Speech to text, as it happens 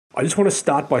I just want to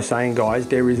start by saying, guys,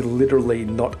 there is literally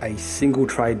not a single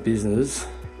trade business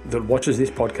that watches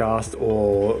this podcast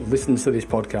or listens to this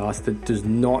podcast that does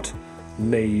not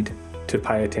need to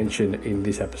pay attention in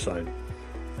this episode.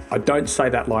 I don't say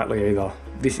that lightly either.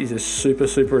 This is a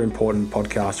super important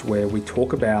podcast where we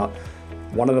talk about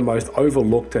one of the most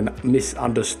overlooked and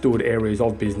misunderstood areas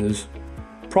of business,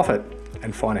 profit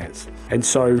and finance. And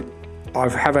so I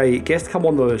have a guest come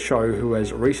on the show who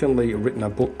has recently written a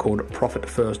book called Profit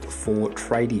First for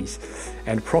Tradies.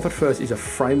 And Profit First is a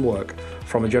framework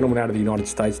from a gentleman out of the United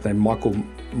States named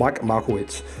Mike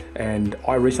Markowitz. And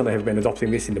I recently have been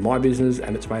adopting this into my business,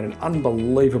 and it's made an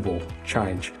unbelievable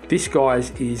change. This,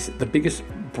 guys, is the biggest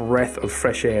breath of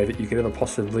fresh air that you could ever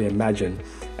possibly imagine.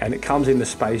 And it comes in the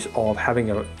space of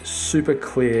having a super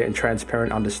clear and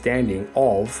transparent understanding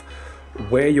of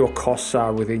where your costs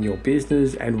are within your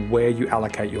business and where you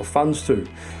allocate your funds to.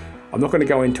 I'm not going to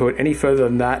go into it any further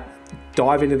than that.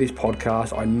 Dive into this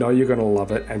podcast. I know you're going to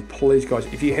love it. And please, guys,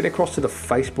 if you head across to the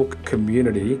Facebook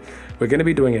community, we're going to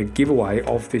be doing a giveaway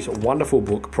of this wonderful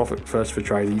book, Profit First for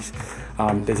Tradies.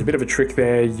 There's a bit of a trick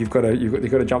there. You've got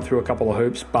to jump through a couple of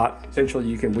hoops, but essentially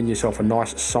you can win yourself a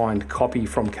nice signed copy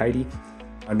from Katie.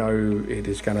 I know it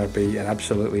is going to be an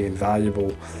absolutely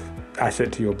invaluable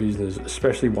asset to your business,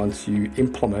 especially once you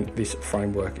implement this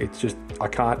framework. It's just, I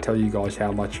can't tell you guys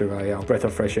how much of a breath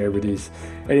of fresh air it is.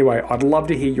 Anyway, I'd love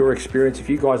to hear your experience. If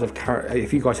you guys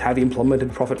have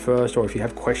implemented Profit First, or if you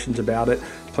have questions about it,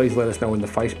 please let us know in the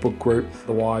Facebook group.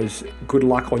 Otherwise, good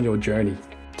luck on your journey.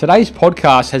 Today's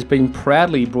podcast has been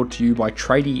proudly brought to you by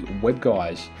Tradie Web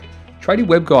Guys. Tradie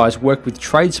Web Guys work with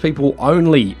tradespeople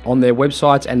only on their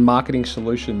websites and marketing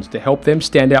solutions to help them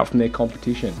stand out from their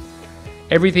competition.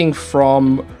 Everything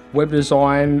from web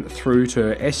design through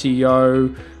to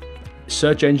SEO,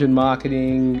 search engine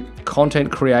marketing,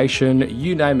 content creation,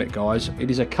 you name it, guys. It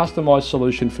is a customized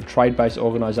solution for trade-based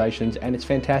organizations, and it's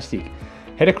fantastic.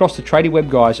 Head across to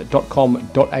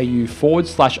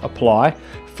tradiewebguys.com.au/apply,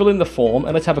 fill in the form,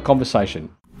 and let's have a conversation.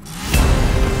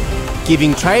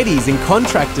 Giving tradies and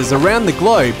contractors around the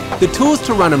globe the tools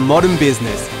to run a modern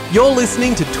business. You're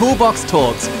listening to Toolbox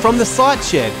Talks from the Site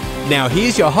Shed. Now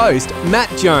here's your host, Matt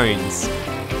Jones.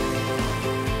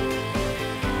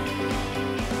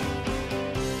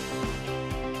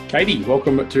 Katie,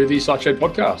 welcome to the Site Shed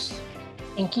podcast.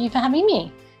 Thank you for having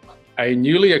me. A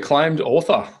newly acclaimed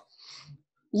author.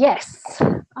 Yes,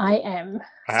 I am.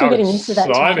 Still getting used to that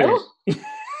title.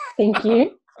 Thank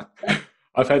you.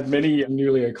 I've had many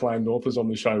newly acclaimed authors on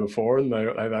the show before, and they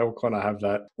all kind of have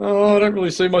that, I don't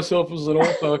really see myself as an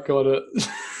author, got it.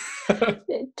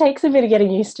 It takes a bit of getting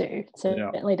used to. It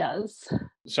certainly does.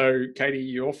 So, Katie,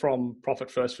 you're from Profit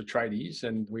First for Tradies,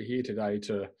 and we're here today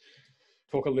to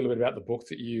talk a little bit about the book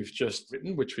that you've just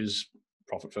written, which was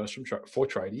Profit First for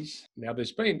Tradies. Now,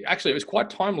 it was quite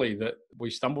timely that we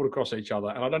stumbled across each other,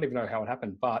 and I don't even know how it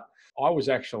happened, but I was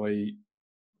actually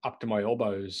up to my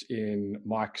elbows in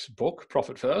Mike's book,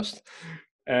 Profit First,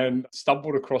 and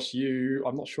stumbled across you,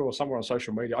 I'm not sure, somewhere on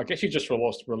social media. I guess you just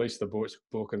released the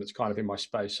book and it's kind of in my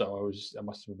space, so I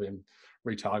must have been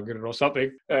retargeted or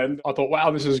something. And I thought, wow,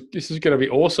 this is going to be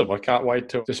awesome. I can't wait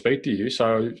to speak to you.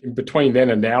 So in between then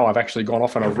and now, I've actually gone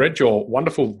off and I've read your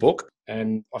wonderful book,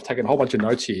 and I've taken a whole bunch of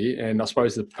notes here. And I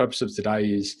suppose the purpose of today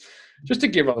is just to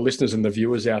give our listeners and the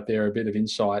viewers out there a bit of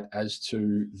insight as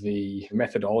to the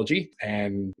methodology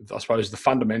and I suppose the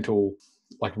fundamental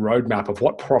roadmap of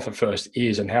what Profit First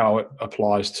is and how it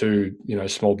applies to,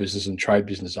 small business and trade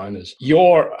business owners.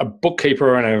 You're a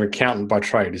bookkeeper and an accountant by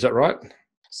trade, is that right?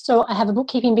 So I have a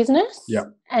bookkeeping business. Yeah.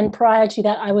 And prior to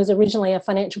that, I was originally a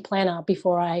financial planner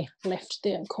before I left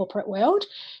the corporate world.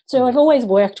 So I've always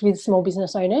worked with small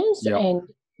business owners and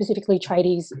specifically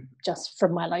tradies, just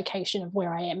from my location of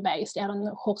where I am based out on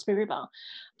the Hawkesbury River.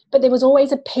 But there was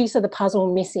always a piece of the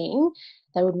puzzle missing.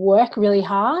 They would work really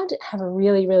hard, have a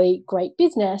really, really great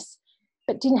business,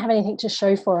 but didn't have anything to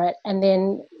show for it. And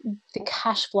then the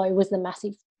cash flow was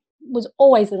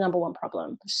always the number one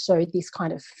problem. So this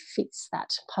kind of fits that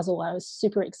puzzle. I was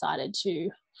super excited to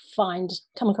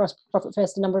come across Profit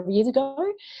First a number of years ago.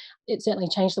 It certainly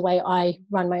changed the way I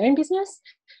run my own business,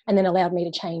 and then allowed me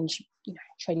to change,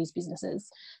 tradies' businesses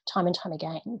time and time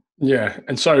again. Yeah.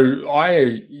 And so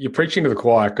you're preaching to the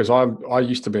choir, because I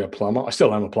used to be a plumber. I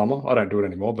still am a plumber. I don't do it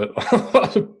anymore, but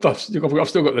I've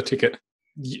still got the ticket.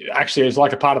 Actually, it's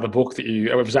like a part of the book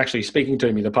it was actually speaking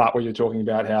to me, the part where you're talking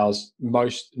about how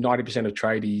most 90% of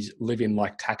tradies live in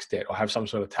tax debt or have some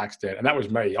sort of tax debt. And that was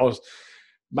me. I was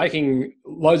making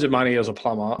loads of money as a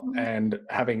plumber and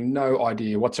having no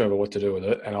idea whatsoever what to do with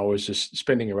it. And I was just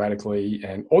spending erratically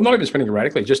or not even spending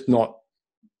erratically, just not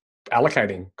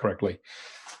allocating correctly.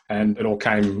 and it all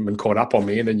came and caught up on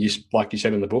me. And then you, like you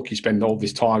said in the book, you spend all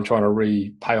this time trying to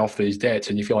repay off these debts,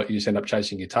 and you feel like you just end up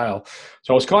chasing your tail.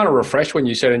 So I was kind of refreshed when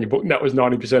you said in your book that was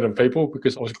 90% of people,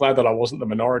 because I was glad that I wasn't the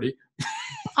minority.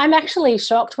 I'm actually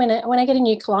shocked when I get a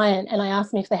new client and I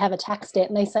ask them if they have a tax debt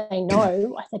and they say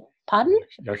no. I said, pardon?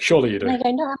 Yeah, surely you do. And they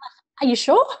go, no. I'm like, are you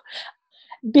sure?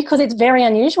 Because it's very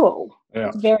unusual. Yeah.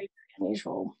 It's very, very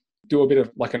unusual. Do a bit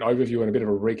of like an overview and a bit of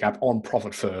a recap on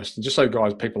Profit First, and just so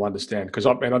people understand, because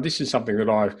this is something that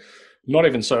I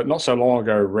not so long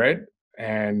ago read,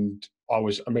 and I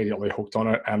was immediately hooked on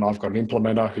it. And I've got an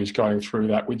implementer who's going through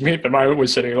that with me at the moment. We're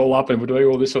setting it all up and we're doing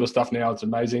all this sort of stuff now. It's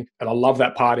amazing. And I love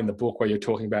that part in the book where you're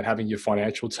talking about having your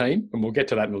financial team, and we'll get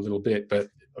to that in a little bit. But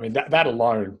I mean, that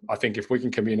alone, I think if we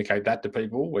can communicate that to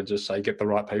people and just say, get the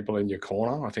right people in your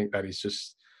corner, I think that is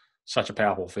just such a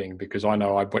powerful thing. Because I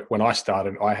know when I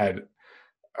started, I had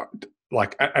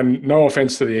and no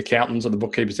offense to the accountants and the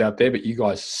bookkeepers out there, but you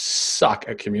guys suck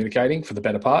at communicating for the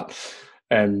better part.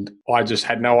 And I just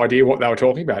had no idea what they were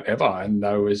talking about ever. And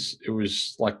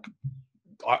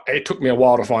it took me a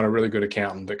while to find a really good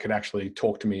accountant that could actually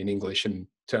talk to me in English in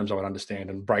terms I would understand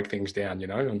and break things down,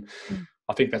 and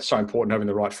I think that's so important, having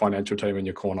the right financial team in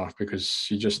your corner, because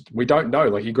we don't know.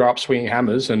 Like, you grow up swinging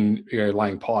hammers and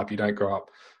laying pipe. You don't grow up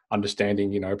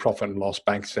understanding, profit and loss,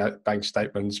 bank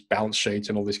statements, balance sheets,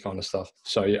 and all this kind of stuff.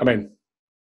 So, I mean,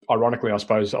 ironically, I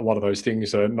suppose a lot of those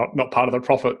things are not part of the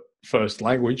Profit First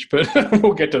language, but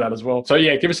we'll get to that as well. So,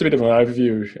 yeah, give us a bit of an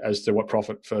overview as to what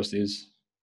Profit First is.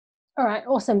 All right,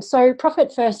 awesome. So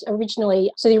Profit First the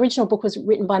original book was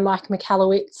written by Mike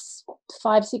Michalowicz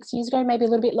 5-6 years ago, maybe a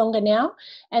little bit longer now.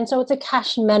 And so it's a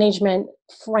cash management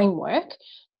framework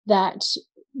that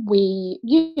we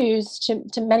use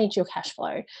to manage your cash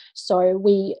flow. So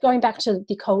going back to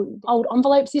the old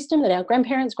envelope system that our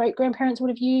grandparents, great-grandparents would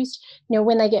have used,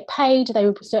 when they get paid, they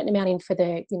would put a certain amount in for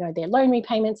their loan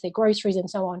repayments, their groceries and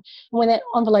so on. And when that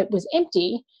envelope was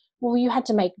empty, well, you had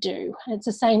to make do. And it's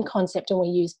the same concept, and we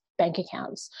use bank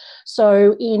accounts.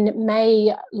 So in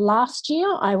May last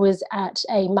year, I was at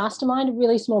a mastermind, a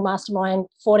really small mastermind,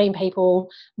 14 people.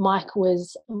 Mike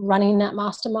was running that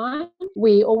mastermind.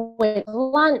 We all went to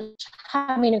lunch,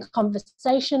 having a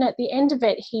conversation. At the end of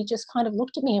it, he just kind of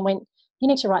looked at me and went, you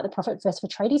need to write the Profit First for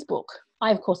Tradies book.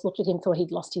 I, of course, looked at him, thought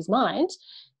he'd lost his mind.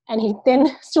 And he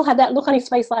then still had that look on his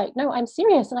face like, no, I'm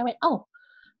serious. And I went, oh,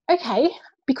 okay.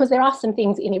 Because there are some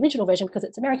things in the original version, because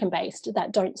it's American-based,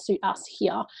 that don't suit us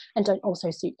here and don't also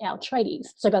suit our tradies.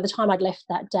 So by the time I'd left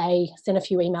that day, sent a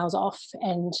few emails off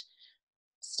and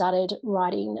started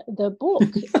writing the book.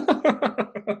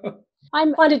 I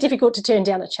find it difficult to turn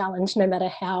down a challenge, no matter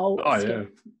how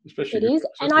especially it is.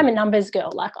 And I'm a numbers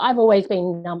girl. Like, I've always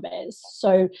been numbers.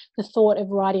 So the thought of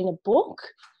writing a book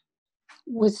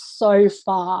was so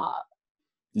far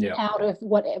out of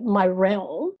my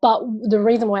realm. But the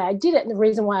reason why I did it, and the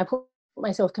reason why I put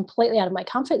myself completely out of my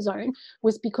comfort zone,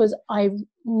 was because I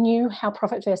knew how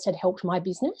Profit First had helped my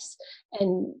business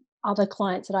and other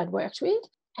clients that I'd worked with.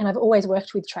 And I've always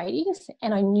worked with tradies,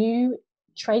 and I knew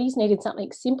tradies needed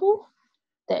something simple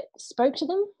that spoke to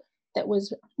them, that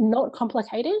was not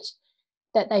complicated,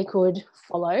 that they could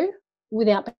follow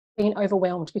without being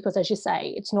overwhelmed, because, as you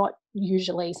say, it's not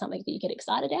usually something that you get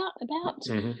excited about.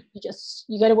 Mm-hmm.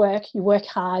 You go to work, you work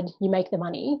hard, you make the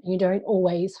money. You don't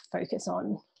always focus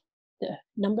on the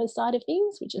numbers side of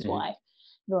things, which is why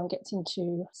everyone gets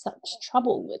into such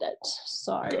trouble with it.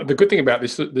 So the good thing about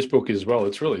this book is, well,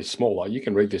 it's really small. Like, you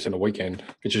can read this in a weekend,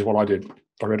 which is what I did.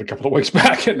 I read a couple of weeks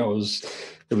back, and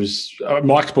it was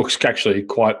Mike's book's actually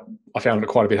I found it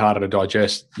quite a bit harder to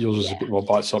digest. Yours was a bit more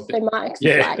bite-sized. So Mike's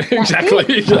like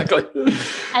exactly.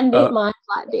 And mine's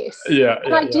like this.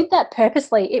 And I did that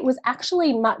purposely. It was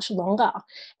actually much longer.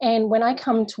 And when I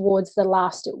come towards it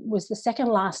was the second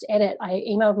last edit, I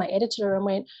emailed my editor and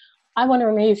went, I want to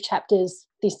remove chapters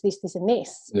this, and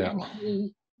this. Yeah. And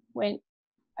he went,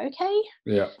 okay.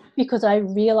 Yeah. Because I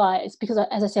realized,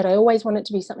 as I said, I always wanted it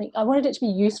to be something, I wanted it to be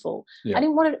useful. Yeah. I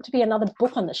didn't want it to be another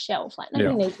book on the shelf. Like,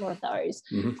 nobody needs more of those.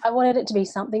 Mm-hmm. I wanted it to be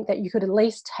something that you could at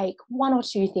least take one or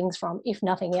two things from, if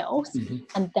nothing else,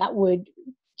 and that would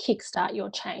kickstart your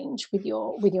change with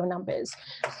your numbers.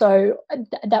 So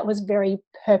that was very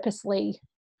purposely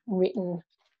written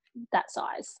that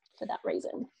size for that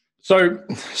reason. So,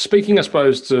 speaking, I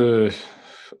suppose, to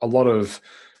a lot of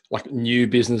like new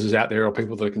businesses out there, or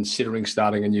people that are considering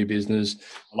starting a new business,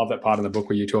 I love that part in the book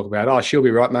where you talk about, oh, she'll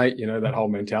be right, mate. That whole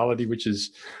mentality, which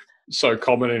is so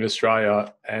common in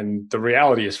Australia, and the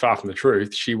reality is far from the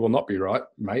truth. She will not be right,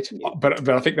 mate. Yeah. But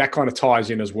I think that kind of ties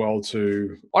in as well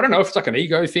to, I don't know if it's like an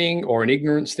ego thing or an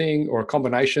ignorance thing or a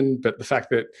combination, but the fact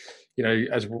that,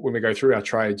 as when we go through our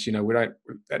trades, we don't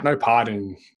at no part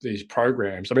in these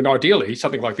programs. I mean, ideally,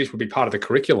 something like this would be part of the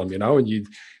curriculum, and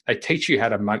they teach you how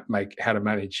to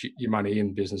manage your money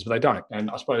in business, but they don't. And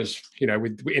I suppose,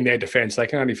 in their defense, they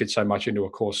can only fit so much into a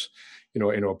course,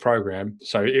 into a program.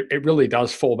 So it really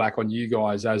does fall back on you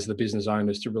guys as the business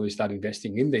owners to really start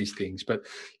investing in these things. But,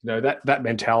 that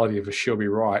mentality of she'll be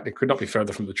right, it could not be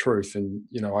further from the truth. And,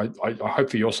 I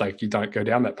hope for your sake you don't go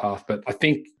down that path. But I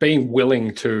think being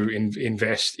willing to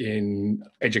invest in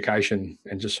education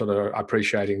and just sort of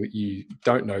appreciating that you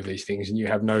don't know these things and you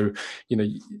have no,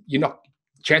 you're not,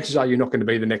 chances are you're not going to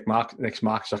be the next Mark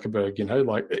Zuckerberg,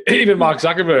 like even Mark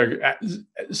Zuckerberg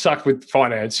sucked with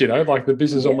finance, like the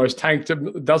business almost tanked a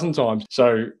dozen times.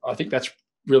 So I think that's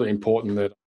really important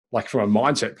that, like from a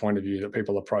mindset point of view, that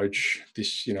people approach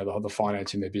this, the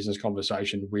finance in their business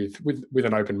conversation with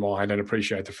an open mind and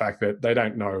appreciate the fact that they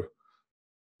don't know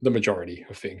the majority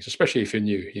of things, especially if you're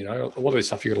new. A lot of this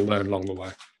stuff you've got to learn along the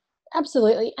way.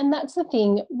 Absolutely. And that's the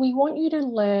thing. We want you to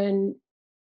learn.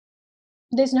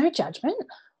 There's no judgment.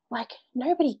 Like,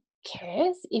 nobody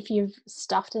cares if you've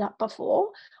stuffed it up before.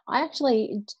 I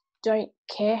actually don't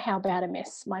care how bad a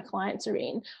mess my clients are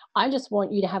in. I just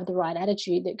want you to have the right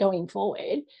attitude that going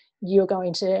forward, you're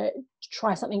going to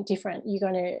try something different. You're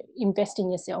going to invest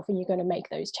in yourself and you're going to make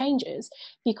those changes,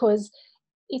 because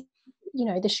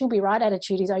the she'll be right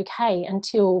attitude is okay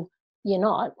until you're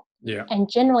not. Yeah. And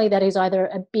generally that is either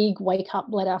a big wake up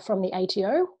letter from the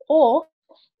ATO or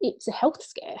it's a health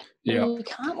scare. Yeah. You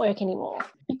can't work anymore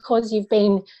because you've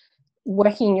been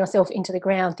working yourself into the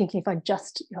ground thinking if I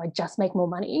just make more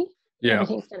money,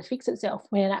 everything's going to fix itself,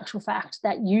 when in actual fact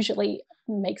that usually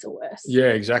makes it worse. Yeah,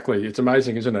 exactly. It's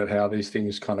amazing, isn't it, how these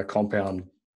things kind of compound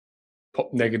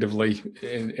negatively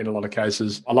in a lot of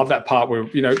cases. I love that part where,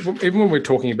 even when we're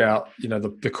talking about,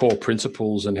 the core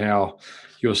principles and how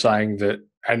you're saying that,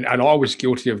 and I was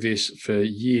guilty of this for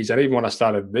years. And even when I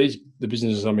started the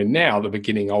businesses I'm in now, at the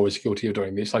beginning, I was guilty of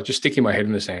doing this, like just sticking my head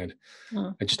in the sand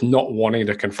and just not wanting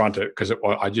to confront it because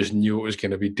I just knew it was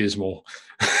going to be dismal.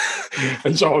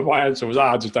 And so my answer was,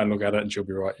 just don't look at it and she'll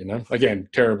be right, Again,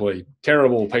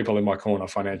 terrible people in my corner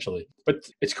financially. But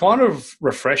it's kind of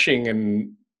refreshing,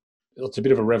 and it's a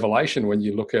bit of a revelation when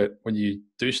you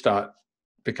do start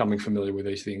becoming familiar with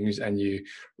these things and you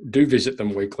do visit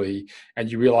them weekly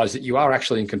and you realize that you are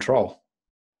actually in control.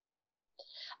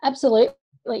 Absolutely.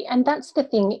 And that's the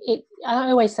thing.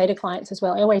 I always say to clients as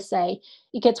well, I always say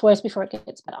it gets worse before it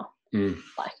gets better.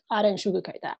 Like, I don't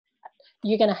sugarcoat that.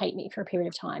 You're going to hate me for a period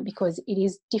of time because it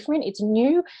is different. It's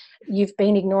new. You've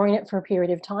been ignoring it for a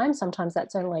period of time. Sometimes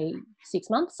that's only 6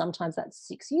 months. Sometimes that's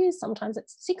 6 years. Sometimes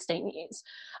it's 16 years.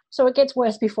 So it gets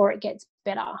worse before it gets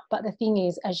better. But the thing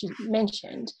is, as you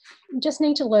mentioned, you just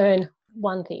need to learn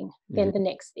one thing, then the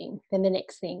next thing, then the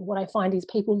next thing. What I find is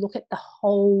people look at the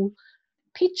whole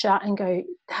picture and go,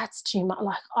 that's too much.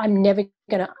 Like, I'm never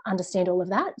going to understand all of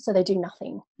that. So they do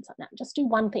nothing. It's like, no, just do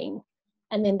one thing.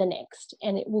 And then the next,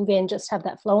 and it will then just have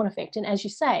that flow-on effect. And as you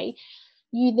say,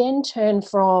 you then turn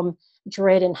from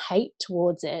dread and hate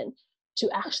towards it to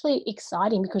actually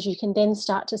exciting, because you can then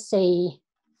start to see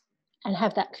and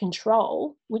have that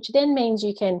control, which then means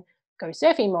you can go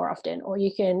surfing more often, or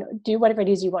you can do whatever it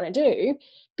is you want to do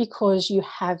because you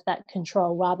have that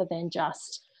control, rather than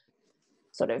just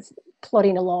sort of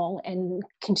plodding along and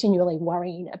continually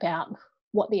worrying about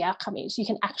what the outcome is. You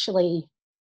can actually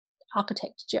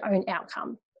architect your own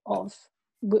outcome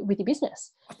with your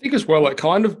business. I think as well, it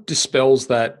kind of dispels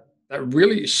that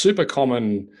really super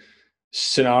common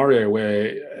scenario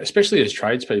where, especially as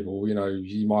tradespeople,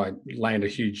 you might land a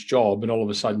huge job and all of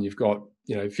a sudden you've got,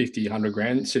 50, 100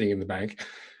 grand sitting in the bank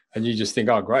and you just think,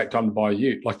 oh, great, time to buy a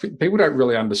ute. Like, people don't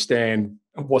really understand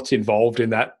what's involved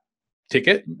in that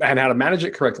ticket and how to manage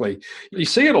it correctly. You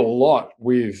see it a lot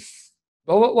with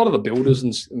a lot of the builders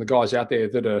and the guys out there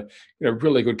that are,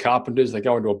 really good carpenters. They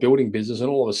go into a building business and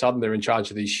all of a sudden they're in charge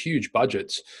of these huge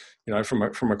budgets, from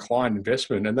a client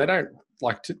investment, and they don't,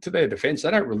 like, to their defense,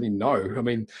 they don't really know. I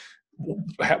mean,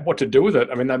 what to do with it.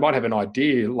 I mean, they might have an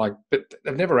idea, but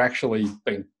they've never actually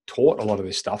been taught a lot of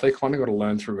this stuff. They kind of got to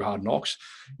learn through hard knocks.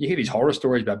 You hear these horror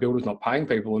stories about builders not paying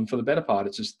people, and for the better part,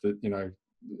 it's just that,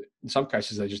 in some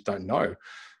cases they just don't know,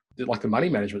 like the money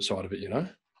management side of it,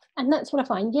 And that's what I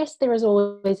find. Yes, there is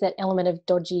always that element of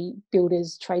dodgy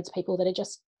builders, tradespeople that are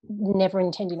just never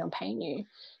intending on paying you.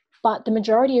 But the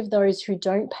majority of those who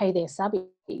don't pay their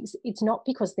subbies, it's not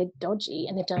because they're dodgy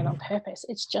and they've done it on purpose.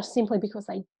 It's just simply because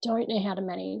they don't know how to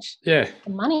manage the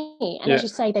money. And as you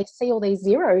say, they see all these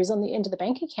zeros on the end of the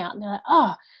bank account and they're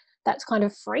like, that's kind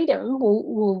of freedom.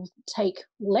 We'll take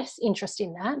less interest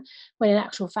in that, when in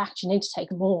actual fact you need to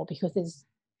take more, because there's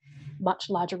much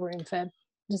larger room for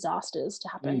disasters to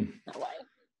happen that way.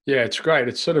 Yeah, it's great.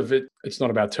 It's sort of it's not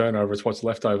about turnover, it's what's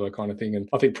left over kind of thing. And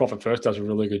I think Profit First does a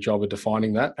really good job of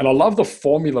defining that. And I love the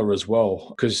formula as well,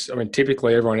 because I mean,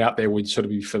 typically everyone out there would sort of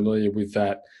be familiar with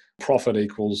that profit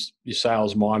equals your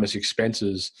sales minus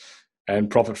expenses,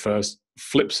 and Profit First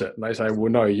flips it. And they say,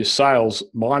 well, no, your sales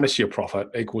minus your profit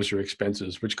equals your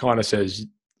expenses, which kind of says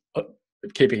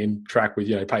keeping in track with,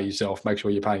 pay yourself, make sure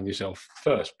you're paying yourself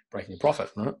first, breaking profit,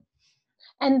 right?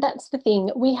 And that's the thing.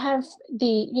 We have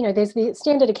there's the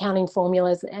standard accounting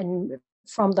formulas, and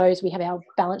from those we have our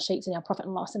balance sheets and our profit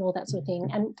and loss and all that sort of thing.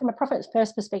 And from a profit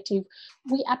first perspective,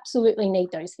 we absolutely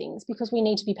need those things because we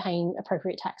need to be paying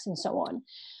appropriate tax and so on.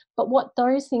 But what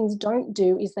those things don't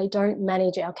do is they don't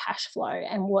manage our cash flow.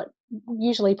 And what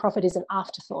usually profit is an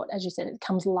afterthought, as you said, it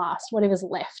comes last, whatever's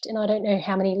left. And I don't know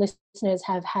how many listeners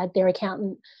have had their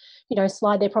accountant,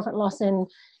 slide their profit and loss and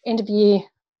end of year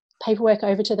paperwork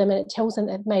over to them, and it tells them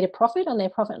they've made a profit on their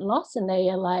profit and loss, and they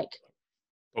are like,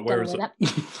 but where is it?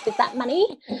 Is that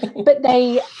money? But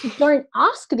they don't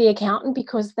ask the accountant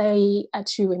because they are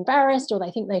too embarrassed, or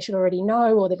they think they should already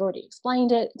know, or they've already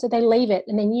explained it. So they leave it,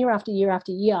 and then year after year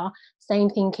after year, same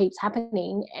thing keeps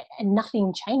happening and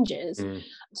nothing changes.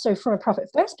 So from a profit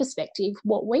first perspective,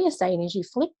 what we are saying is you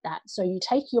flip that. So you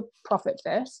take your profit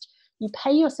first, you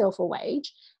pay yourself a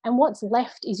wage, and what's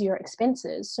left is your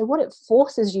expenses. So what it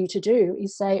forces you to do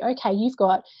is say, okay, you've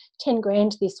got 10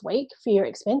 grand this week for your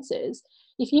expenses.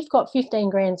 If you've got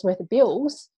 15 grand's worth of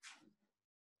bills,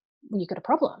 well, you've got a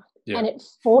problem. Yeah. And it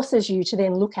forces you to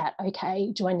then look at,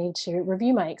 okay, do I need to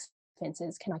review my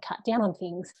expenses? Can I cut down on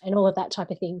things? And all of that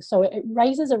type of thing. So it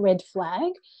raises a red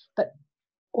flag, but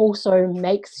also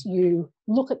makes you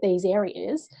look at these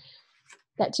areas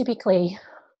that typically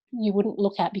you wouldn't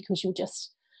look at because you'll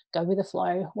just go with the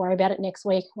flow, worry about it next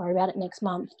week, worry about it next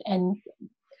month, and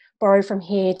borrow from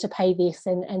here to pay this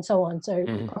and so on. So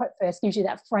Profit First gives you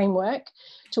that framework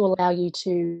to allow you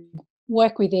to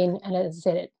work within, and as I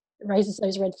said, it raises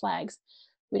those red flags.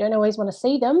 We don't always want to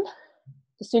see them.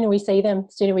 The sooner we see them,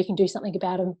 the sooner we can do something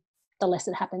about them, the less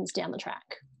it happens down the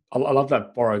track. I love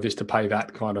that borrow this to pay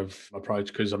that kind of approach,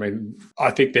 because I mean,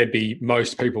 I think there'd be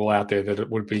most people out there that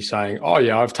would be saying, oh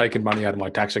yeah, I've taken money out of my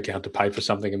tax account to pay for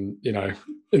something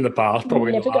in the past,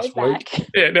 probably in the last week.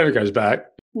 Yeah, it never goes back.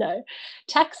 No.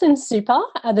 Tax and super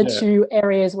are the two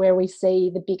areas where we see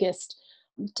the biggest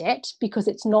debt, because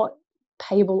it's not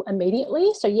payable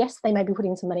immediately. So yes, they may be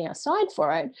putting some money aside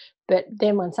for it, but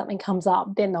then when something comes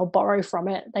up, then they'll borrow from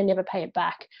it. They never pay it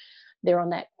back. They're on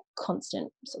that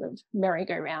constant sort of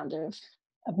merry-go-round of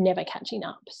never catching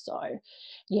up. So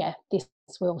yeah, this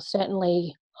will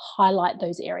certainly highlight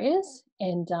those areas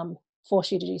and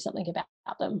force you to do something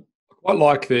about them. I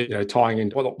like the tying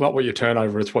in, well, not what your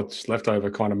turnover, it's what's left over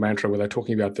kind of mantra, where they're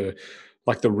talking about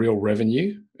the real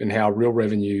revenue, and how real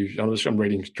revenue, I'm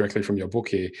reading directly from your book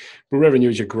here, real revenue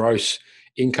is your gross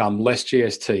income less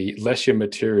GST, less your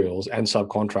materials and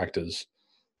subcontractors.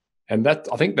 And that,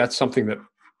 I think that's something that,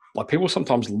 like, people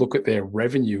sometimes look at their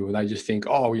revenue and they just think,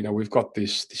 oh, we've got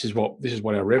this is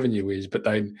what our revenue is, but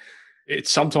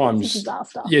it's sometimes it's a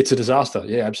disaster. Yeah, it's a disaster.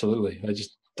 Yeah, absolutely. They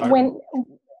just don't. When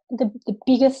the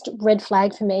biggest red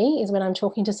flag for me is when I'm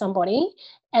talking to somebody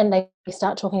and they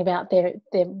start talking about their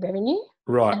revenue.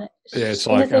 Right. Yeah, it's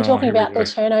like, as they're talking about their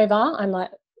turnover, I'm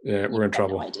like, yeah, we're in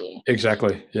trouble. No idea.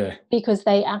 Exactly. Yeah. Because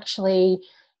they actually,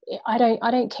 I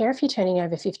don't care if you're turning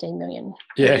over 15 million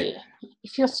a year.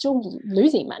 If you're still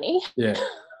losing money. Yeah.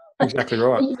 Exactly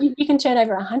right. You can turn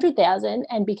over 100,000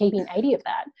 and be keeping 80 of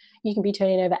that. You can be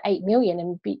turning over 8 million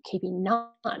and be keeping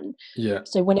none. Yeah.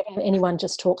 So whenever anyone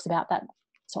just talks about that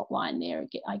top line there,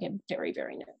 I get very,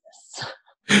 very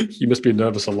nervous. You must be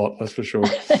nervous a lot, that's for sure.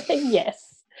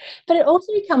 Yes. But it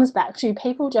also comes back to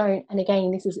people don't, and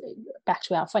again, this is back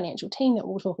to our financial team that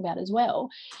we'll talk about as well,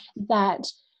 that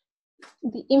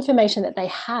the information that they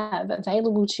have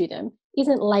available to them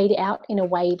isn't laid out in a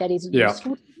way that is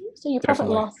useful to you. So your profit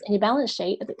and loss and your balance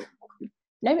sheet,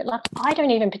 I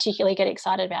don't even particularly get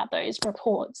excited about those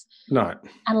reports. No.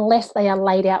 Unless they are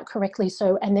laid out correctly.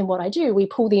 So, and then what I do, we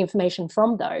pull the information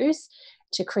from those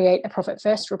to create a profit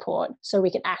first report so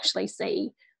we can actually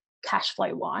see cash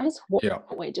flow wise what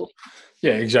we're doing.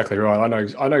 Yeah, exactly right. I know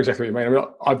exactly what you mean.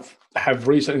 I mean, have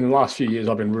recently, in the last few years,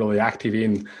 I've been really active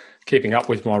in keeping up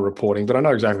with my reporting, but I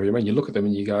know exactly what you mean. You look at them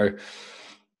and you go,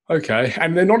 okay,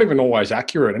 and they're not even always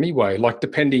accurate anyway. Like,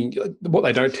 depending, what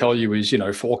they don't tell you is,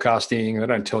 forecasting. They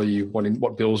don't tell you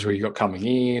what bills you got coming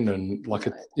in, and like,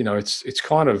 it's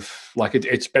kind of like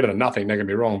it's better than nothing. Don't get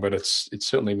me wrong, but it's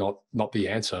certainly not the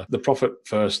answer. The profit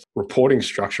first reporting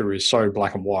structure is so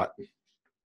black and white.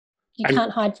 You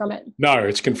can't hide from it. No,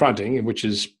 it's confronting, which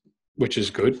is which is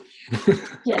good.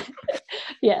 Yeah.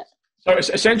 Yeah. So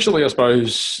essentially, I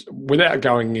suppose, without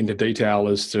going into detail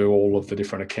as to all of the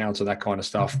different accounts and that kind of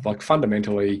stuff, like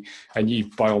fundamentally, and you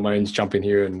by all means jump in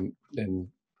here and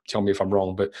tell me if I'm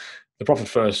wrong, but the Profit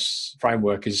First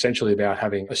framework is essentially about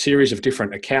having a series of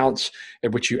different accounts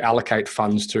in which you allocate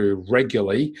funds to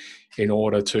regularly in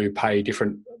order to pay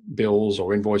different bills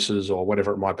or invoices or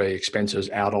whatever it might be, expenses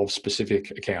out of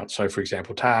specific accounts. So, for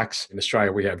example, tax. In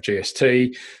Australia, we have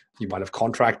GST. You might have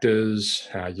contractors,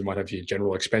 you might have your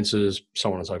general expenses,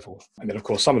 so on and so forth. And then, of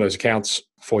course, some of those accounts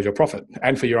for your profit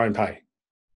and for your own pay.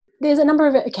 There's a number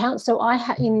of accounts. So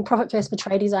in Profit First for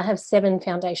Tradies, I have 7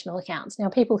 foundational accounts. Now,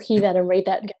 people hear that and read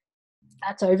that and go,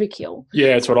 that's overkill. Yeah,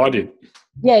 that's what I did.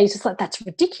 Yeah, you're just like, that's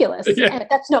ridiculous. Yeah. And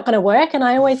that's not going to work. And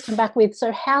I always come back with,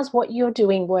 so how's what you're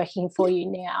doing working for you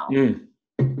now?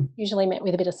 Usually met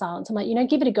with a bit of silence. I'm like,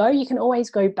 give it a go. You can always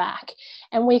go back.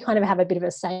 And we kind of have a bit of a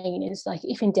saying is like,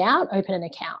 if in doubt, open an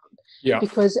account. Yeah.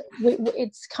 Because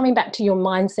it's coming back to your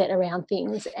mindset around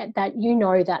things that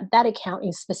that account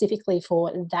is specifically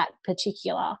for that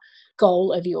particular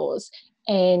goal of yours.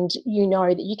 And you know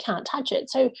that you can't touch it.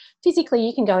 So physically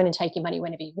you can go in and take your money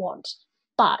whenever you want.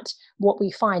 But what we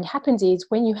find happens is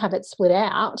when you have it split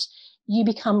out, you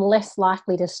become less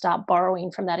likely to start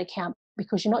borrowing from that account,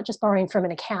 because you're not just borrowing from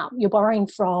an account, you're borrowing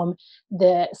from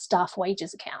the staff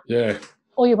wages account. Yeah.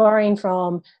 Or you're borrowing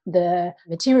from the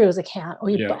materials account,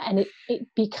 and it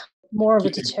becomes more of a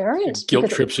deterrent. It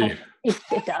guilt trips you.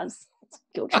 It does.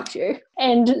 Guilt trips you.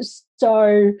 And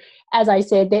so, as I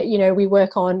said, that we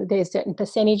work on, there's certain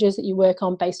percentages that you work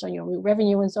on based on your real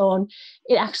revenue and so on.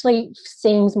 It actually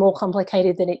seems more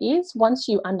complicated than it is once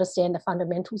you understand the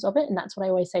fundamentals of it. And that's what I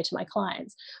always say to my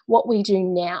clients. What we do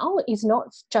now is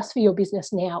not just for your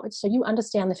business now. It's so you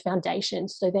understand the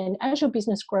foundations. So then as your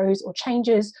business grows or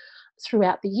changes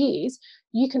throughout the years,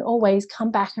 you can always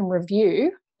come back and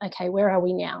review, okay, where are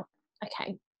we now?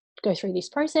 Okay, go through this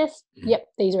process. Yep,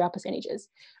 these are our percentages.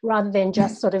 Rather than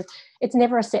just sort of, it's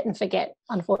never a set and forget,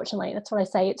 unfortunately. That's what I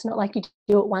say. It's not like you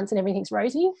do it once and everything's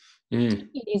rosy. It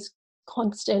is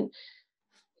constant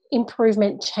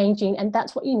improvement, changing, and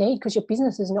that's what you need, because your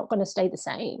business is not going to stay the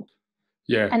same.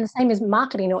 Yeah. And the same as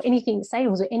marketing or anything,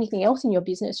 sales or anything else in your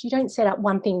business. You don't set up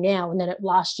one thing now and then it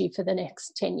lasts you for the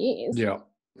next 10 years. Yeah.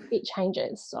 It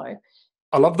changes. So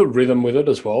I love the rhythm with it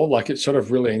as well. Like, it sort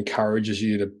of really encourages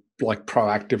you to like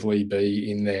proactively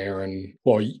be in there, and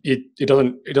it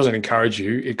doesn't encourage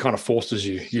you. It kind of forces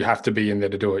you. You have to be in there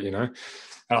to do it, And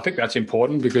I think that's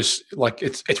important, because like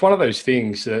it's one of those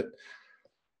things that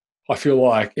I feel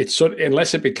like it's sort of,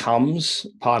 unless it becomes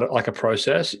part of like a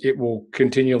process, it will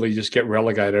continually just get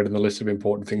relegated in the list of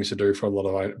important things to do for a lot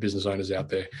of business owners out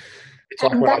there. It's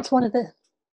like, and that's one of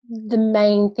the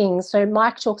main things. So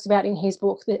Mike talks about in his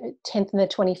book, the 10th and the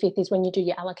 25th is when you do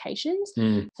your allocations.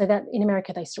 So that in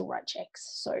America, they still write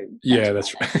checks. So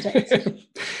that's right.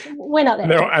 We're not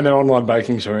there. And their online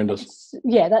banking's horrendous.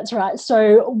 Yeah, that's right.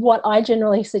 So what I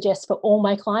generally suggest for all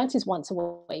my clients is once a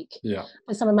week. Yeah.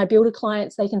 For some of my builder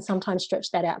clients, they can sometimes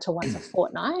stretch that out to once a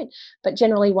fortnight, but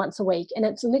generally once a week. And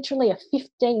it's literally a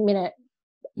 15-minute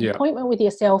appointment with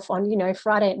yourself on,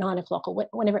 Friday at 9:00 or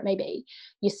whenever it may be.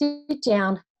 You sit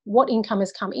down, what income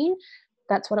has come in,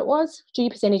 that's what it was, do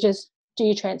your percentages, do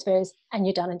your transfers, and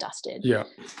you're done and dusted. Yeah.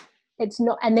 It's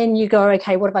not, and then you go,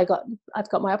 okay, what have I got? I've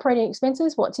got my operating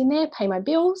expenses, what's in there, pay my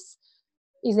bills.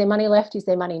 Is there money left? Is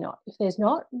there money not? If there's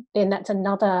not, then that's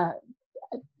another,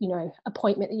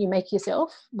 appointment that you make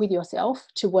with yourself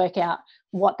to work out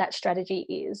what that strategy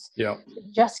is. Yeah.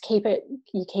 Just keep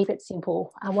it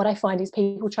simple. And what I find is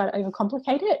people try to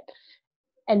overcomplicate it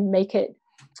and make it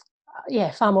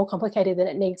far more complicated than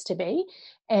it needs to be.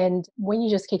 And when you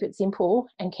just keep it simple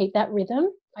and keep that rhythm,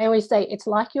 I always say it's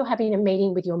like you're having a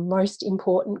meeting with your most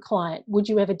important client. Would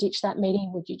you ever ditch that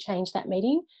meeting? Would you change that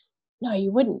meeting? No,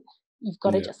 you wouldn't. You've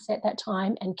got to just set that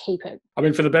time and keep it. I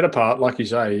mean, for the better part, like you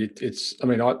say,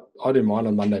 I do mine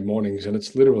on Monday mornings, and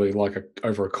it's literally like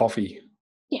over a coffee.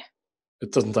 Yeah.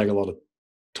 It doesn't take a lot of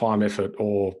time, effort,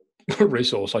 or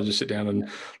resource. I just sit down and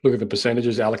look at the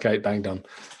percentages, allocate, bang, done.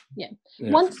 Yeah.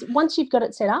 Once you've got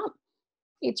it set up,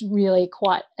 it's really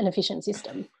quite an efficient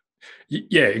system.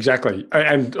 Yeah, exactly.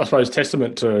 And I suppose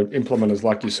testament to implementers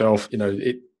like yourself,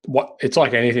 it's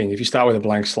like anything. If you start with a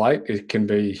blank slate, it can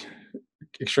be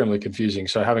extremely confusing.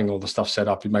 So having all the stuff set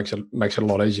up, it makes it a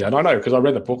lot easier. And I know, because I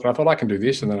read the book and I thought I can do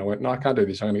this, and then I went, no, I can't do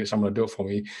this. I'm going to get someone to do it for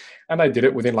me. And they did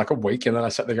it within like a week. And then I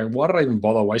sat there going, why did I even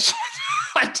bother wasting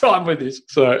my time with this?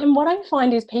 And what I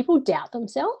find is people doubt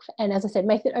themselves, and as I said,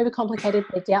 make it overcomplicated.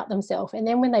 They doubt themselves, and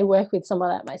then when they work with someone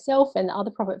like myself and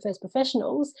other Profit First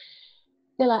professionals,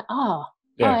 they're like, oh,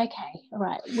 Yeah. Oh, okay. All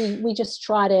right. We just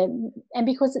try to, and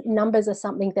because numbers are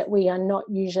something that we are not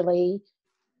usually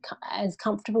as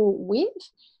comfortable with,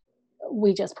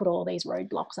 we just put all these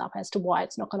roadblocks up as to why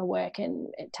it's not going to work and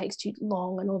it takes too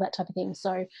long and all that type of thing.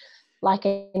 So like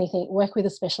anything, work with a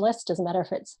specialist. Doesn't matter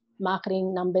if it's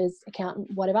marketing, numbers, accountant,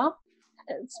 whatever.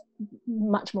 It's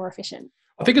much more efficient.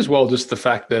 I think as well, just the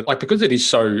fact that, like, because it's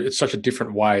such a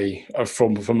different way for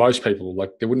most people,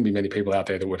 like there wouldn't be many people out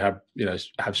there that would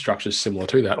have structures similar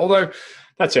to that. Although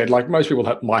that said, like most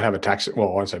people might have a tax, well,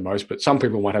 I won't say most, but some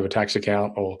people might have a tax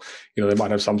account, or, they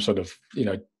might have some sort of,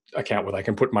 account where they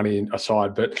can put money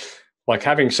aside. But like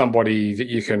having somebody that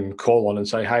you can call on and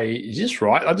say, hey, is this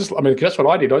right? That's what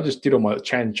I did. I just did all my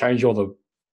change all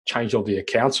the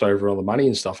accounts over, all the money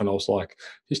and stuff. And I was like,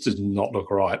 this does not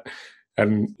look right.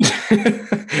 And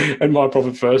and my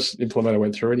profit first implementer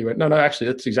went through and he went, no, actually,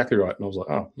 that's exactly right. And I was like,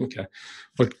 oh, okay.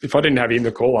 Look, if I didn't have him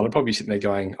to call on, I'd probably be sitting there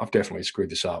going, I've definitely screwed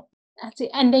this up. That's it.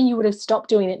 And then you would have stopped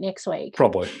doing it next week.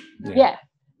 Probably. Yeah.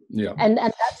 Yeah. And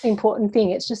that's the important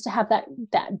thing. It's just to have that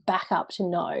backup to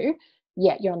know,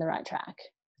 you're on the right track.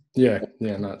 Yeah.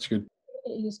 No, it's good.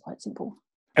 It is quite simple.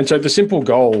 And so the simple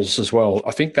goals as well,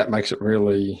 I think that makes it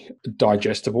really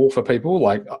digestible for people.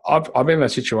 Like I've been in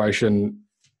that situation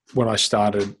when I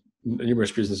started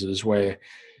numerous businesses where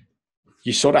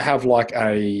you sort of have like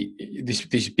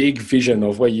this big vision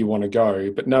of where you want to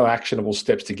go, but no actionable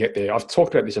steps to get there. I've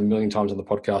talked about this a million times on the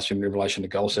podcast in relation to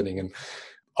goal setting, and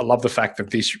I love the fact that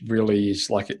this really is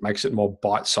like, it makes it more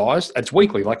bite-sized. It's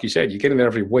weekly, like you said. You get in there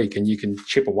every week and you can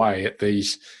chip away at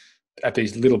these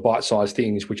little bite-sized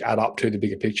things which add up to the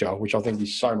bigger picture, which I think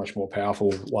is so much more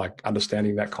powerful, like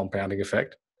understanding that compounding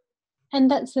effect.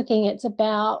 And that's the thing. It's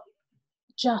about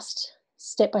just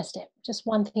step by step, just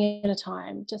one thing at a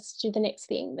time, just do the next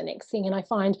thing. And I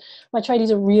find my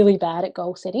tradies are really bad at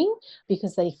goal setting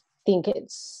because they think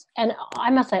and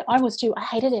I must say, I was too. I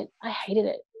hated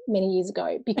it many years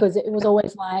ago because it was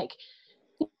always like,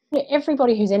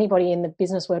 everybody who's anybody in the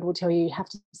business world will tell you have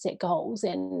to set goals.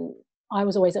 And I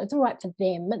was always, it's all right for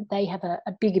them. They have a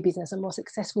bigger business, a more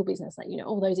successful business, like,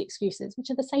 all those excuses, which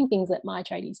are the same things that my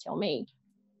tradies tell me.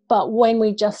 But when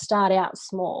we just start out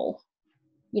small,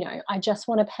 I just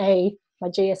want to pay my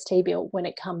GST bill when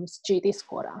it comes due this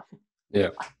quarter. Yeah.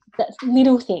 That's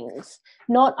little things.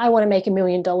 Not I want to make $1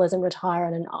 million and retire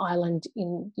on an island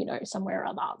in, somewhere or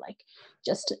other, like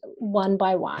just one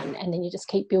by one. And then you just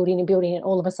keep building and building. And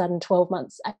all of a sudden, 12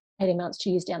 months, 18 months, 2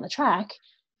 years down the track,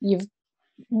 you've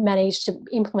managed to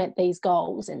implement these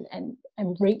goals and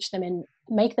reach them and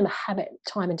make them a habit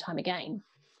time and time again.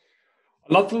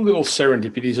 I love the little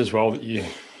serendipities as well that you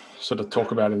sort of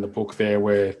talk about in the book there,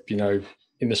 where,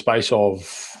 in the space of,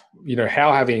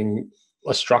 how having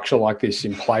a structure like this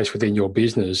in place within your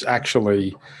business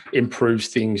actually improves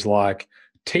things like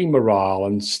team morale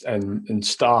and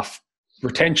staff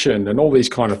retention and all these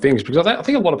kind of things. Because I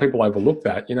think a lot of people overlook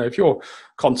that. If you're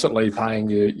constantly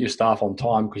paying your staff on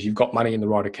time because you've got money in the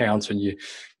right accounts, and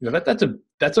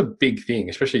that's a big thing,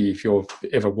 especially if you've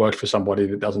ever worked for somebody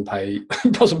that doesn't pay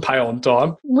on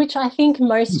time. Which I think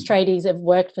most tradies have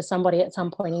worked for somebody at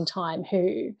some point in time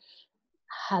who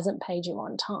hasn't paid you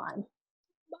on time.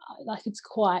 Like, it's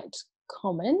quite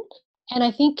common. And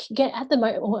I think at the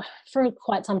moment, for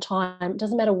quite some time, it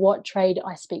doesn't matter what trade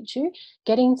I speak to,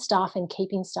 getting staff and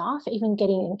keeping staff, even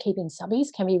getting and keeping subbies,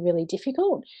 can be really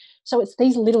difficult. So it's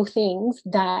these little things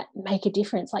that make a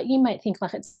difference. Like, you might think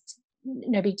like it's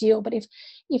no big deal, but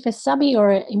if a subby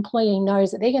or an employee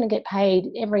knows that they're going to get paid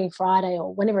every Friday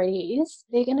or whenever it is,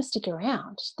 they're going to stick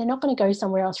around. They're not going to go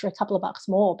somewhere else for a couple of bucks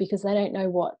more because they don't know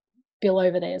what bill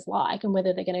over there is like and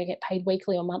whether they're going to get paid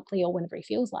weekly or monthly or whenever he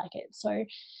feels like it. So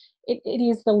it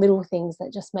is the little things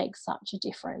that just make such a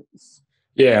difference.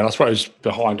 Yeah, and I suppose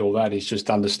behind all that is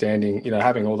just understanding,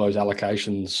 having all those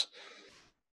allocations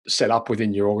set up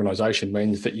within your organisation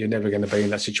means that you're never going to be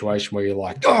in that situation where you're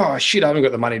like, oh shit, I haven't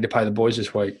got the money to pay the boys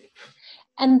this week.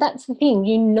 And that's the thing,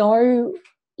 you know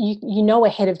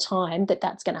ahead of time that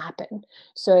that's going to happen.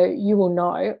 So you will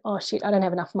know, oh shit, I don't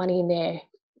have enough money in there.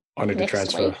 I need to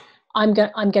transfer. Week. I'm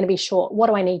going to be short. What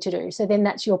do I need to do? So then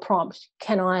that's your prompt.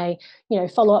 Can I,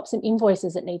 follow up some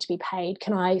invoices that need to be paid?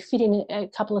 Can I fit in a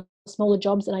couple of smaller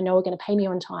jobs that I know are going to pay me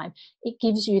on time? It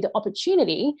gives you the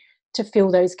opportunity to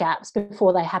fill those gaps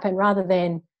before they happen, rather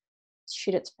than,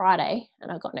 shit, it's Friday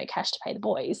and I've got no cash to pay the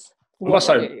boys.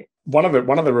 Also, one of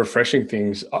the refreshing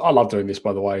things, I love doing this,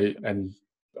 by the way, and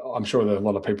I'm sure there are a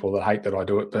lot of people that hate that I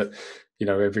do it, but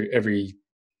every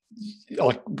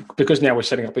like, because now we're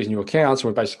setting up these new accounts and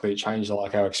we've basically changed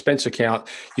like our expense account,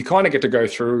 you kind of get to go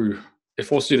through, it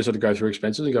forces you to sort of go through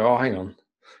expenses and go, oh, hang on,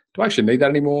 do I actually need that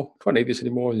anymore? Do I need this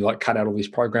anymore? And you like cut out all these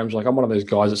programs. Like I'm one of those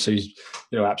guys that sees,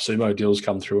 AppSumo deals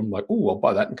come through. I'm like, oh, I'll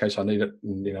buy that in case I need it,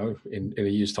 in a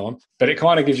year's time. But it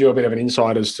kind of gives you a bit of an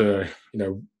insight as to,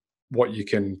 what you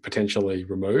can potentially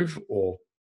remove or,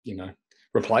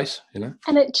 replace, And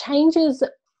it changes.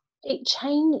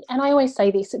 And I always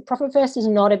say this, Profit First is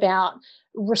not about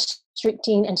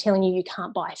restricting and telling you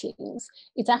can't buy things.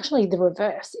 It's actually the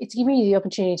reverse. It's giving you the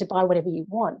opportunity to buy whatever you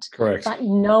want. Correct. But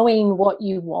knowing what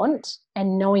you want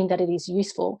and knowing that it is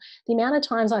useful. The amount of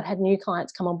times I've had new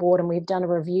clients come on board and we've done a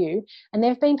review and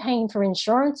they've been paying for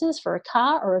insurances for a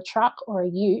car or a truck or a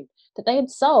ute that they had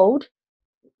sold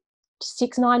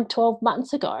 6, 9, 12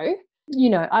 months ago,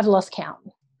 I've lost count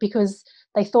because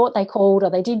they thought they called or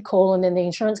they did call and then the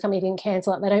insurance company didn't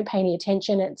cancel it. They don't pay any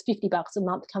attention. It's $50 a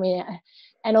month coming out.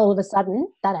 And all of a sudden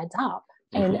that adds up.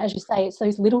 And as you say, it's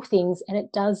those little things. And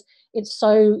it's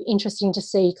so interesting to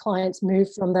see clients move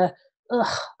from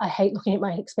I hate looking at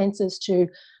my expenses to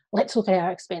let's look at our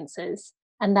expenses.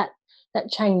 And that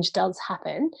change does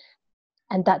happen.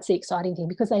 And that's the exciting thing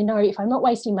because they know if I'm not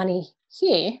wasting money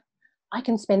here, I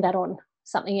can spend that on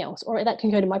something else, or that can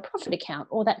go to my profit account,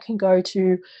 or that can go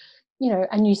to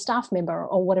a new staff member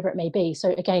or whatever it may be.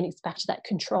 So again, it's back to that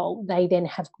control. They then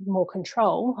have more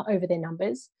control over their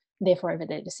numbers, therefore over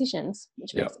their decisions,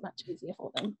 which makes it much easier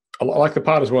for them. I like the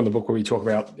part as well in the book where we talk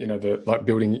about,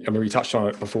 building, we touched on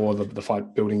it before,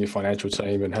 building your financial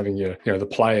team and having your, the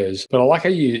players. But I like how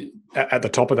you, at the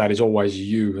top of that is always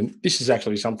you. And this is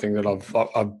actually something that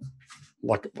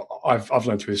I've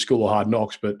learned through the School of Hard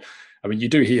Knocks, but you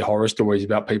do hear horror stories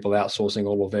about people outsourcing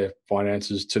all of their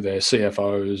finances to their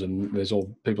CFOs, and there's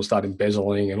all people start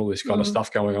embezzling and all this kind of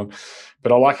stuff going on.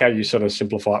 But I like how you sort of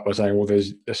simplify it by saying, well,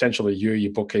 there's essentially you,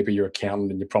 your bookkeeper, your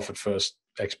accountant, and your Profit First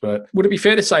expert. Would it be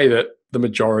fair to say that the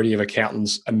majority of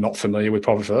accountants are not familiar with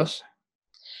Profit First?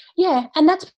 Yeah, and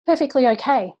that's perfectly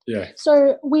okay. Yeah.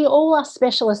 So we all are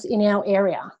specialists in our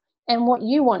area. And what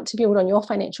you want to build on your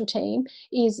financial team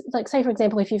is, like, say, for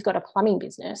example, if you've got a plumbing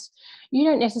business, you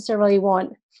don't necessarily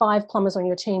want 5 plumbers on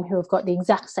your team who have got the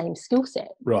exact same skill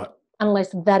set. Right.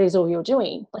 Unless that is all you're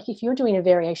doing. Like if you're doing a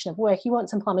variation of work, you want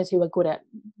some plumbers who are good at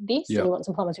this, and you want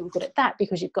some plumbers who are good at that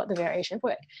because you've got the variation of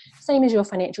work. Same as your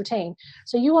financial team.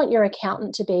 So you want your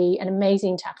accountant to be an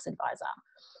amazing tax advisor.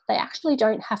 They actually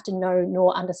don't have to know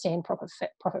nor understand Profit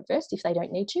First if they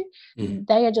don't need to.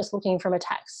 They are just looking from a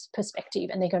tax perspective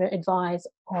and they're going to advise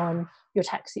on your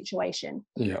tax situation.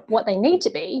 What they need to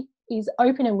be is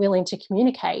open and willing to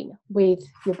communicate with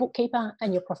your bookkeeper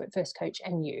and your Profit First coach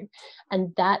and you.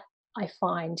 And that I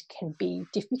find can be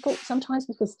difficult sometimes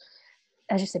because,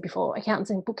 as you said before, accountants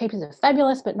and bookkeepers are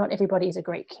fabulous, but not everybody is a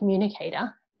great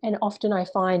communicator. And often I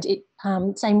find it,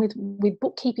 same with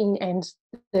bookkeeping and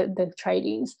the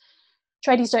tradies.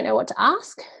 Tradies don't know what to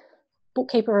ask.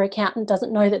 Bookkeeper or accountant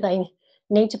doesn't know that they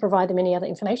need to provide them any other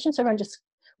information. So everyone just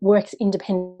works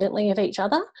independently of each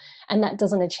other, and that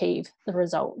doesn't achieve the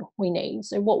result we need.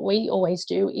 So what we always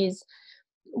do is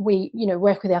we,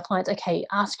 work with our clients. Okay,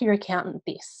 ask your accountant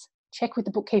this. Check with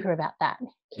the bookkeeper about that.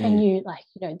 Can you,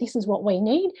 this is what we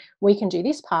need. We can do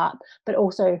this part, but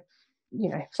also,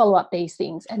 follow up these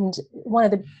things. And one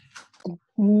of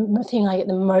the thing I get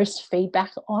the most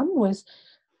feedback on was,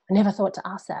 I never thought to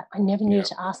ask that. I never knew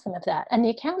to ask them of that. And the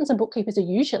accountants and bookkeepers are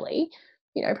usually,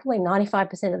 probably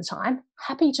 95% of the time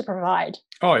happy to provide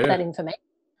that information.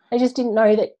 They just didn't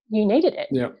know that you needed it.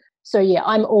 Yeah. So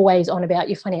I'm always on about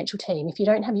your financial team. If you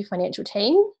don't have your financial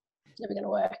team, it's never going to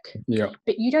work. Yeah.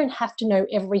 But you don't have to know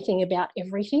everything about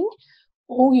everything.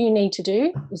 All you need to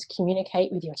do is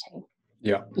communicate with your team.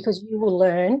 Yeah. Because you will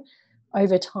learn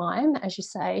over time, as you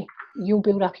say, you'll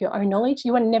build up your own knowledge.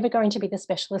 You are never going to be the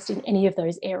specialist in any of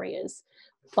those areas,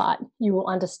 but you will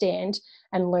understand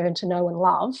and learn to know and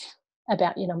love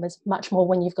about your numbers much more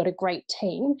when you've got a great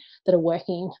team that are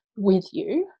working with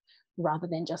you rather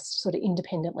than just sort of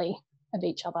independently of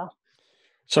each other.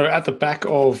 So at the back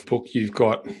of the book, you've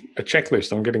got a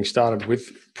checklist on getting started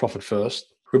with Profit First.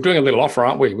 We're doing a little offer,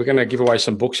 aren't we? We're going to give away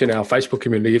some books in our Facebook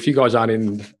community. If you guys aren't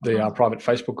in the private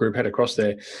Facebook group, head across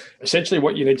there. Essentially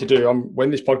what you need to do,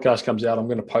 when this podcast comes out, I'm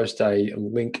going to post a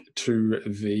link to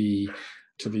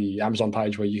the Amazon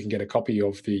page where you can get a copy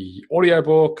of the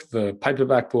audiobook, the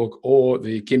paperback book, or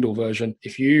the Kindle version.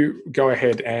 If you go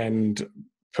ahead and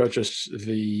purchase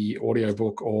the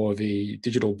audiobook or the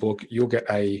digital book, you'll get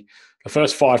the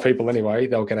first 5 people anyway,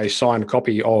 they'll get a signed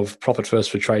copy of Profit First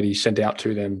for Tradies sent out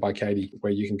to them by Katie,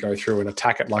 where you can go through and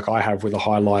attack it like I have with a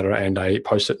highlighter and a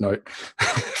post-it note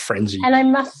frenzy. And I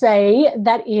must say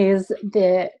that is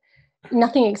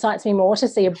nothing excites me more to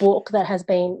see a book that has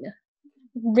been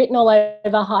written all over,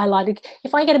 highlighted.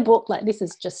 If I get a book like this,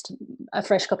 is just a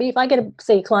fresh copy. If I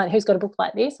see a client who's got a book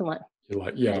like this, I'm like, you're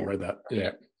like, yeah, I read that.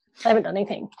 Yeah. I haven't done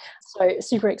anything. So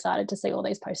super excited to see all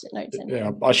these Post-it notes.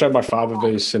 Yeah, I showed my father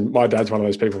these, and my dad's one of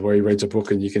those people where he reads a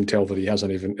book and you can tell that he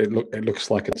hasn't even. It looks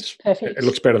like it's perfect. It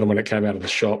looks better than when it came out of the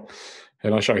shop.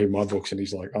 And I show him my books, and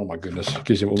he's like, "Oh my goodness!"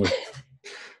 Gives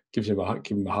him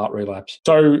a heart relapse.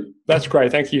 So that's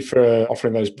great. Thank you for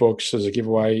offering those books as a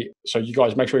giveaway. So you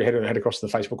guys make sure you head across to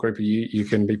the Facebook group. You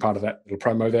can be part of that little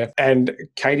promo there. And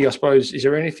Katie, I suppose, is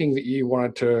there anything that you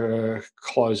wanted to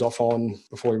close off on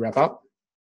before we wrap up?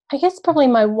 I guess probably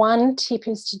my one tip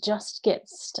is to just get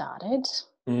started.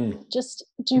 Just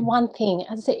do one thing.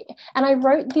 As I say, and I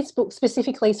wrote this book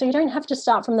specifically so you don't have to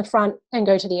start from the front and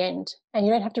go to the end, and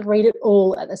you don't have to read it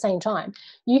all at the same time.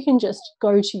 You can just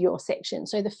go to your section.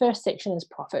 So the first section is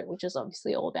profit, which is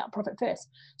obviously all about profit first.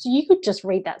 So you could just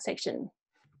read that section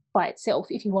by itself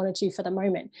if you wanted to for the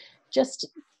moment. Just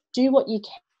do what you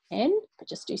can, but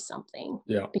just do something.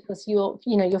 Yeah. Because your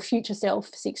future self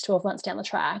 6-12 months down the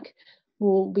track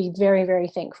will be very, very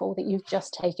thankful that you've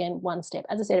just taken one step.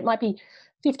 As I said, it might be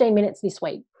 15 minutes this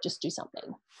week. Just do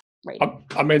something. Read.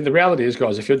 I mean, the reality is,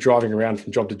 guys, if you're driving around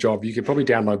from job to job, you could probably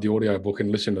download the audio book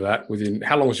and listen to that within,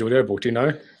 how long is the audio book? Do you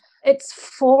know? It's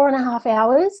 4.5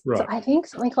 hours, right. So I think,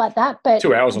 something like that. But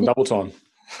 2 hours on double time.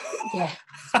 Yeah,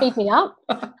 speed me up.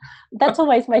 That's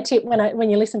always my tip when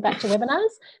you listen back to webinars.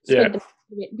 Speed them up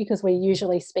a bit, because we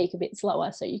usually speak a bit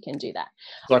slower, so you can do that.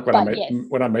 Like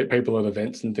when I meet people at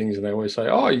events and things, and they always say,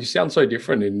 "Oh, you sound so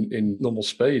different in normal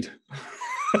speed."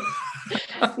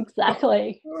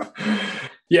 Exactly.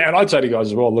 Yeah, and I'd say to you guys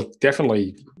as well, look,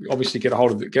 definitely, obviously get a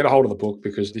hold of the book,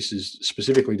 because this is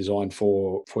specifically designed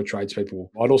for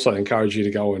tradespeople. I'd also encourage you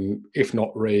to go and, if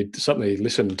not read, certainly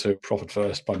listen to Profit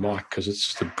First by Mike, because it's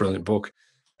just a brilliant book.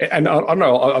 And I don't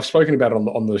know, I've spoken about it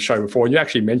on the show before, and you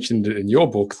actually mentioned it in your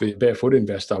book, The Barefoot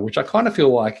Investor, which I kind of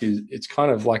feel like it's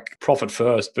kind of like Profit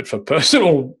First, but for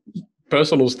personal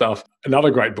stuff.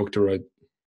 Another great book to read.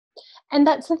 And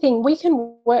that's the thing, we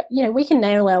can work, we can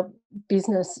nail our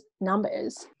business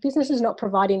numbers. Business is not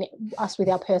providing us with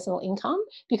our personal income,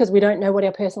 because we don't know what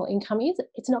our personal income is.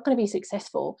 It's not going to be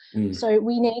successful. So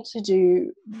we need to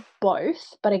do both.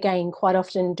 But again, quite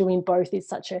often doing both is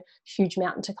such a huge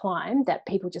mountain to climb that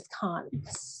people just can't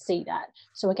see that.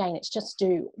 So again, it's just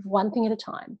do one thing at a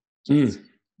time, just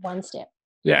one step.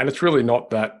 Yeah, and it's really not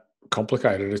that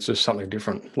complicated. It's just something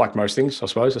different. Like most things, I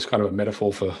suppose. It's kind of a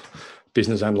metaphor for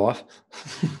business and life.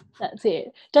 That's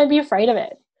it. Don't be afraid of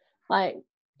it. Like,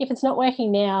 if it's not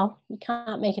working now, you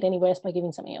can't make it any worse by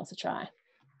giving something else a try.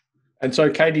 And so,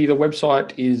 Katie, the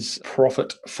website is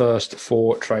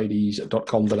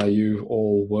profitfirstfortradies.com.au,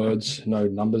 all words, no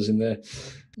numbers in there.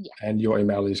 Yeah. And your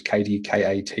email is Katie,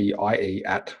 Katie,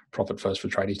 at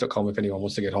profitfirstfortradies.com if anyone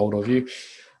wants to get hold of you.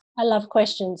 I love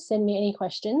questions. Send me any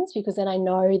questions, because then I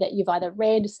know that you've either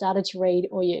started to read,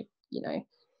 or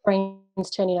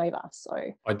brain's turning over. So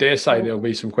I dare say there'll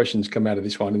be some questions come out of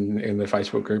this one in the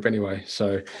Facebook group anyway.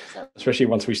 So especially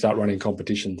once we start running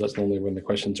competitions, that's normally when the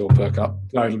questions all perk up.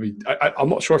 No, it'll be. I'm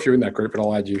not sure if you're in that group, but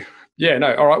I'll add you. Yeah,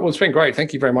 no. All right. Well, it's been great.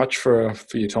 Thank you very much for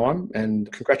your time,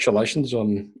 and congratulations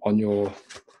on your,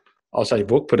 I'll say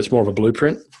book, but it's more of a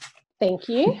blueprint. Thank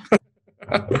you.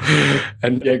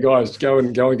 And yeah, guys, go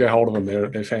and get hold of them.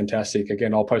 They're fantastic.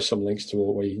 Again, I'll post some links to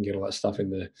where you can get all that stuff in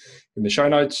the show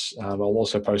notes. I'll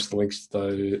also post the links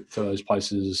to those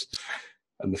places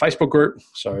in the Facebook group.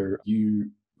 So you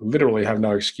literally have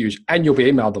no excuse, and you'll be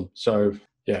emailed them. So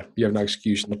yeah, you have no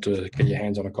excuse not to get your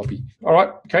hands on a copy. All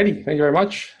right, Katie, thank you very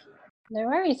much. No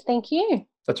worries. Thank you.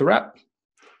 That's a wrap.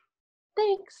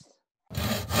 Thanks.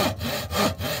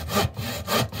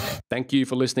 Thank you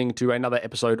for listening to another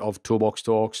episode of Toolbox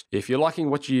Talks. If you're liking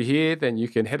what you hear, then you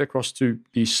can head across to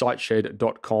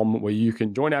thesiteshed.com, where you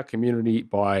can join our community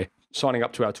by signing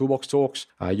up to our Toolbox Talks.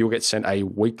 You'll get sent a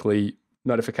weekly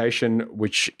notification,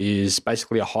 which is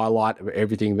basically a highlight of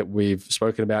everything that we've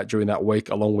spoken about during that week,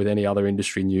 along with any other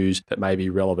industry news that may be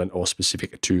relevant or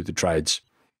specific to the trades.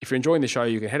 If you're enjoying the show,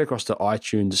 you can head across to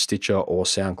iTunes, Stitcher, or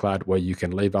SoundCloud, where you can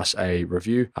leave us a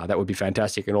review. That would be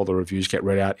fantastic, and all the reviews get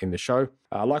read out in the show.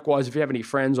 Likewise, if you have any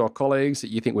friends or colleagues that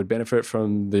you think would benefit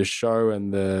from this show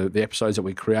and the episodes that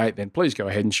we create, then please go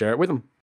ahead and share it with them.